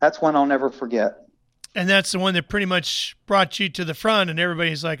that's one I'll never forget. And that's the one that pretty much brought you to the front, and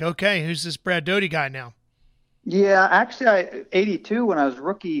everybody's like, okay, who's this Brad Doty guy now? Yeah, actually, 82, when I was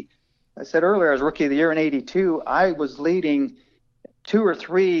rookie, I said earlier I was rookie of the year in 82, I was leading 2 or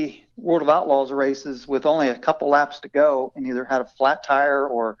 3 World of Outlaws races with only a couple laps to go, and either had a flat tire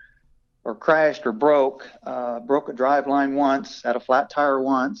or crashed or broke a drive line once, had a flat tire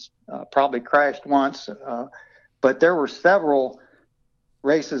once, probably crashed once. But there were several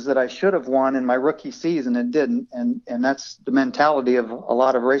races that I should have won in my rookie season and didn't. And that's the mentality of a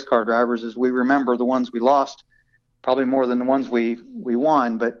lot of race car drivers, is we remember the ones we lost probably more than the ones we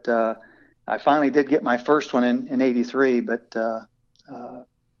won. But I finally did get my first one in 83, but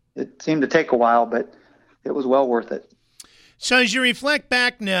it seemed to take a while, but it was well worth it. So as you reflect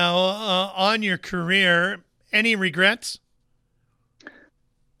back now on your career, any regrets?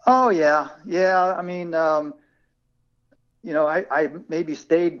 Oh, yeah. I mean, I maybe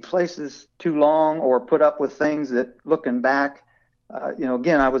stayed places too long or put up with things that, looking back,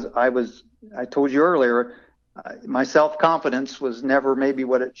 again, I told you earlier, my self-confidence was never maybe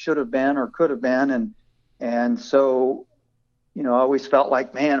what it should have been or could have been. And so, I always felt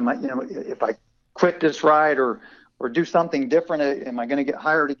like, man, if I quit this ride or do something different, am I going to get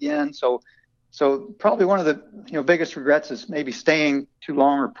hired again? So probably one of the biggest regrets is maybe staying too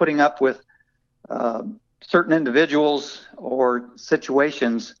long or putting up with certain individuals or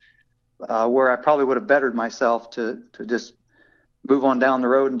situations where I probably would have bettered myself to just move on down the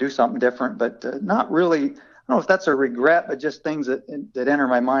road and do something different. But not really. I don't know if that's a regret, but just things that enter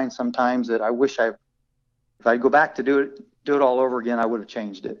my mind sometimes that I wish if I go back to do it all over again, I would have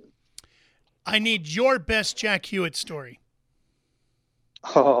changed it. I need your best Jack Hewitt story.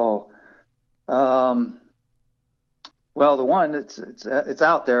 Oh, well, the one it's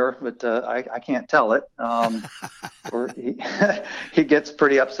out there, but I can't tell it. Or he gets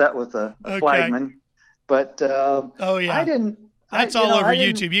pretty upset with the flagman. But oh yeah, I didn't. That's all over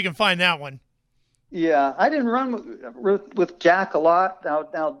YouTube. You can find that one. Yeah, I didn't run with Jack a lot.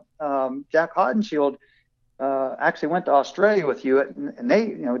 Now Jack Hodenshield actually went to Australia with Hewitt, and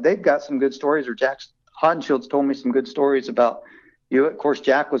they've got some good stories. Or Jack Hodenshield's told me some good stories about Hewitt. Of course,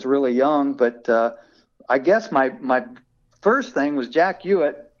 Jack was really young, but I guess my first thing was Jack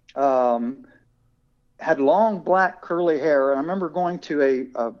Hewitt had long black curly hair, and I remember going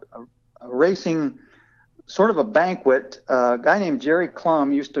to a racing sort of a banquet. A guy named Jerry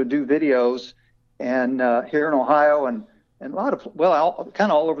Klum used to do videos, and here in Ohio and a lot of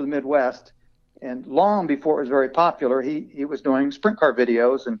kind of all over the Midwest. And long before it was very popular, he was doing sprint car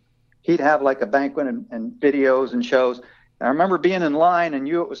videos, and he'd have like a banquet and videos and shows. And I remember being in line, and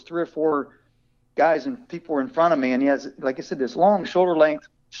it was 3 or 4 guys and people were in front of me, and he has, like I said, this long shoulder length,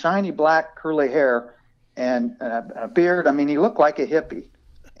 shiny black curly hair and a beard. I mean, he looked like a hippie.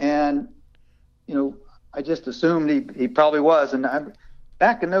 And, I just assumed he probably was. And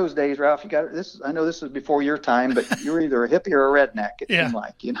back in those days, Ralph, I know this was before your time, but you were either a hippie or a redneck, it seemed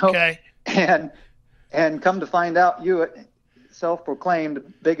like, Okay. And come to find out, Hewitt,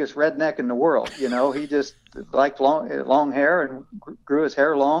 self-proclaimed biggest redneck in the world. He just liked long hair and grew his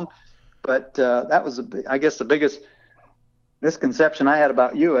hair long. But that was, I guess, the biggest misconception I had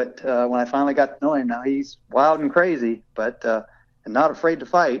about Hewitt when I finally got to know him. Now he's wild and crazy, but and not afraid to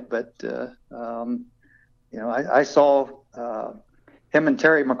fight. But I saw him and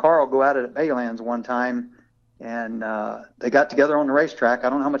Terry McCarl go at it at Baylands one time. And they got together on the racetrack. I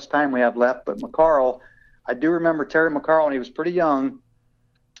don't know how much time we have left, but McCarl, I do remember Terry McCarl when he was pretty young.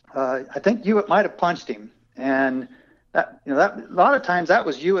 I think Hewitt might have punched him, and that a lot of times that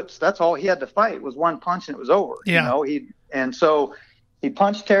was Hewitt's. That's all he had to fight was one punch, and it was over. Yeah. And so he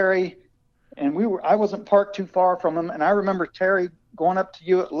punched Terry, and I wasn't parked too far from him, and I remember Terry going up to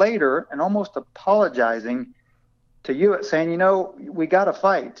Hewitt later and almost apologizing to Hewitt, saying, we got to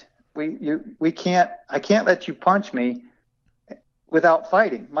fight. I can't let you punch me without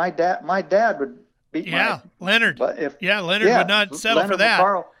fighting. My dad would beat Leonard. Leonard would not settle Leonard for that.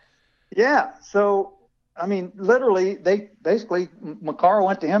 McCarl, Yeah. So, I mean, literally, McCarl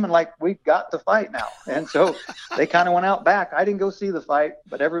went to him and like, we've got to fight now. And so they kind of went out back. I didn't go see the fight,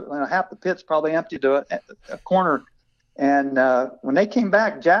 but half the pit's probably emptied to a corner. And when they came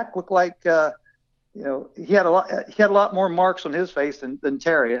back, Jack looked like, he had a lot more marks on his face than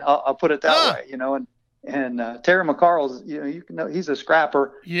Terry. I'll put it that way, and Terry McCarl's, he's a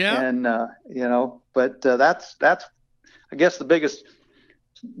scrapper. Yeah. And, but that's, I guess, the biggest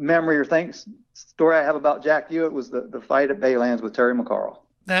memory or story I have about Jack Hewitt was the fight at Baylands with Terry McCarl.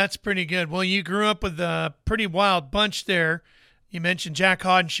 That's pretty good. Well, you grew up with a pretty wild bunch there. You mentioned Jack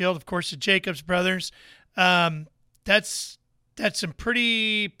Hodenshield, of course, the Jacobs brothers. That's some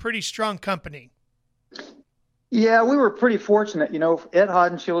pretty strong company. Yeah, we were pretty fortunate. Ed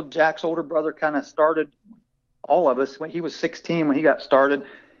Hodenshield, Jack's older brother, kind of started all of us when he was 16 when he got started.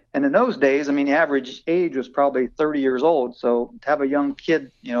 And in those days, I mean, the average age was probably 30 years old. So to have a young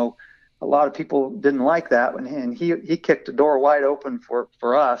kid, a lot of people didn't like that. And he kicked the door wide open for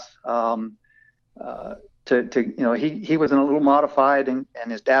us. He was in a little modified, and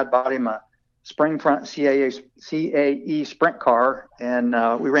his dad bought him a spring front CAE sprint car, and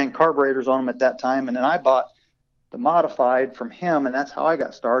we ran carburetors on them at that time. And then I bought the modified from him, and that's how I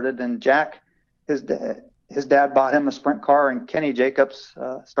got started. And Jack, his dad bought him a sprint car, and Kenny Jacobs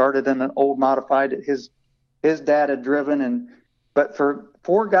started in an old modified that his dad had driven. But for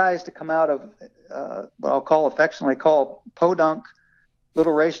four guys to come out of what I'll affectionately call podunk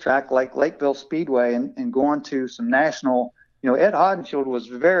little racetrack like Lakeville Speedway and go on to some national, Ed Hodenshield was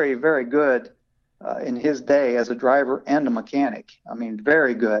very, very good in his day as a driver and a mechanic. I mean,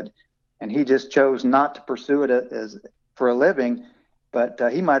 very good. And he just chose not to pursue it as for a living. But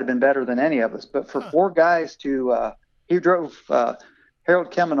he might have been better than any of us. But for four guys he drove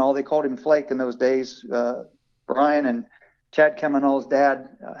Harold Kemenall. They called him Flake in those days. Brian and Chad Kemenall's dad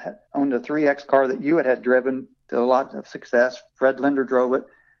owned a 3X car that you had driven to a lot of success. Fred Linder drove it.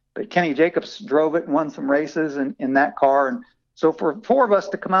 But Kenny Jacobs drove it and won some races in that car. And so for four of us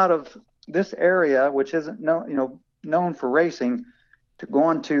to come out of this area, which isn't known for racing, to go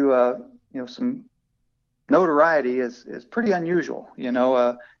on to some notoriety is pretty unusual,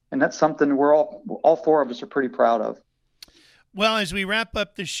 and that's something we're all four of us are pretty proud of. Well, as we wrap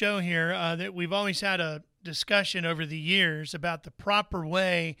up the show here, that we've always had a discussion over the years about the proper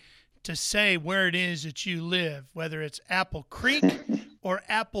way to say where it is that you live, whether it's Apple Creek or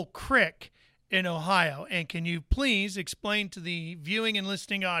Apple Crick in Ohio. And can you please explain to the viewing and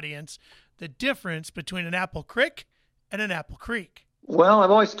listening audience the difference between an Apple Crick and an Apple Creek? Well,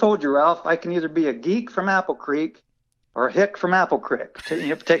 I've always told you, Ralph, I can either be a geek from Apple Creek or a hick from Apple Crick.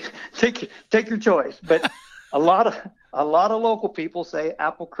 Take your choice. But a lot of local people say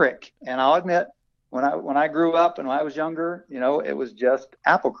Apple Crick, and I'll admit, when I grew up and when I was younger, it was just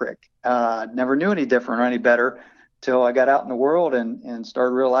Apple Crick. Never knew any different or any better till I got out in the world and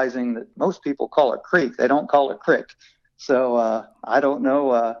started realizing that most people call it creek. They don't call it crick. So I don't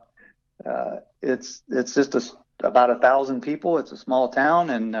know. It's just about 1,000 people. It's a small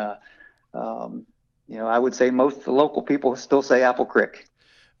town, and I would say most of the local people still say Apple Crick.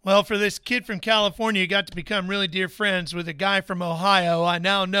 Well, for this kid from California, you got to become really dear friends with a guy from Ohio. I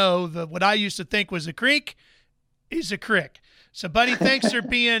now know that what I used to think was a creek is a crick. So, buddy, thanks for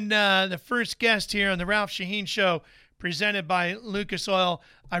being the first guest here on the Ralph Sheheen Show, presented by Lucas Oil.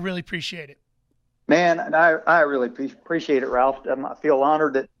 I really appreciate it. Man, I really appreciate it, Ralph. I feel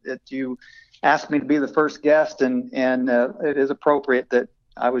honored that you asked me to be the first guest, and it is appropriate that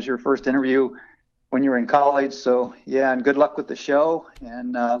I was your first interview when you were in college. So yeah, and good luck with the show,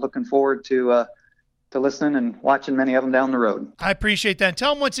 and looking forward to listening and watching many of them down the road. I appreciate that.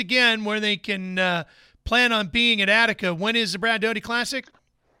 Tell them once again where they can plan on being at Attica. When is the Brad Doty Classic?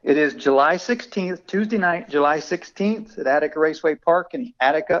 It is July 16th, Tuesday night, July 16th at Attica Raceway Park in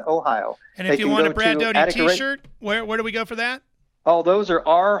Attica, Ohio. And if you want a Brad Doty t-shirt, where do we go for that? Oh, those are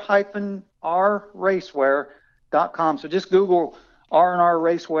r-racewear.com. So just Google R&R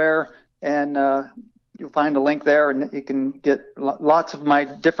Racewear, and you'll find a link there, and you can get lots of my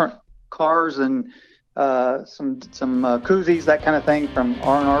different cars and some koozies, that kind of thing, from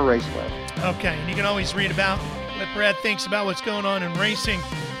R&R Racewear. Okay, and you can always read about what Brad thinks about what's going on in racing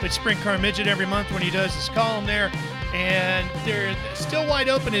with Sprint Car Midget every month when he does his column there. And they're Still Wide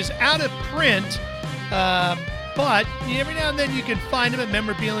Open is out of print, but every now and then you can find them at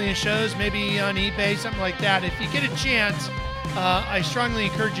memorabilia shows, maybe on eBay, something like that. If you get a chance, I strongly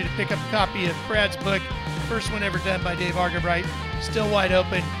encourage you to pick up a copy of Brad's book, first one ever done by Dave Argabright, Still Wide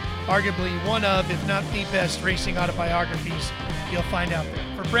Open, arguably one of, if not the best, racing autobiographies you'll find out there.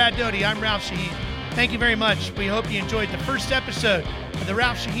 For Brad Doty, I'm Ralph Sheheen. Thank you very much. We hope you enjoyed the first episode of the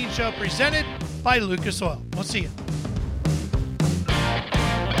Ralph Sheheen Show presented by Lucas Oil. We'll see you.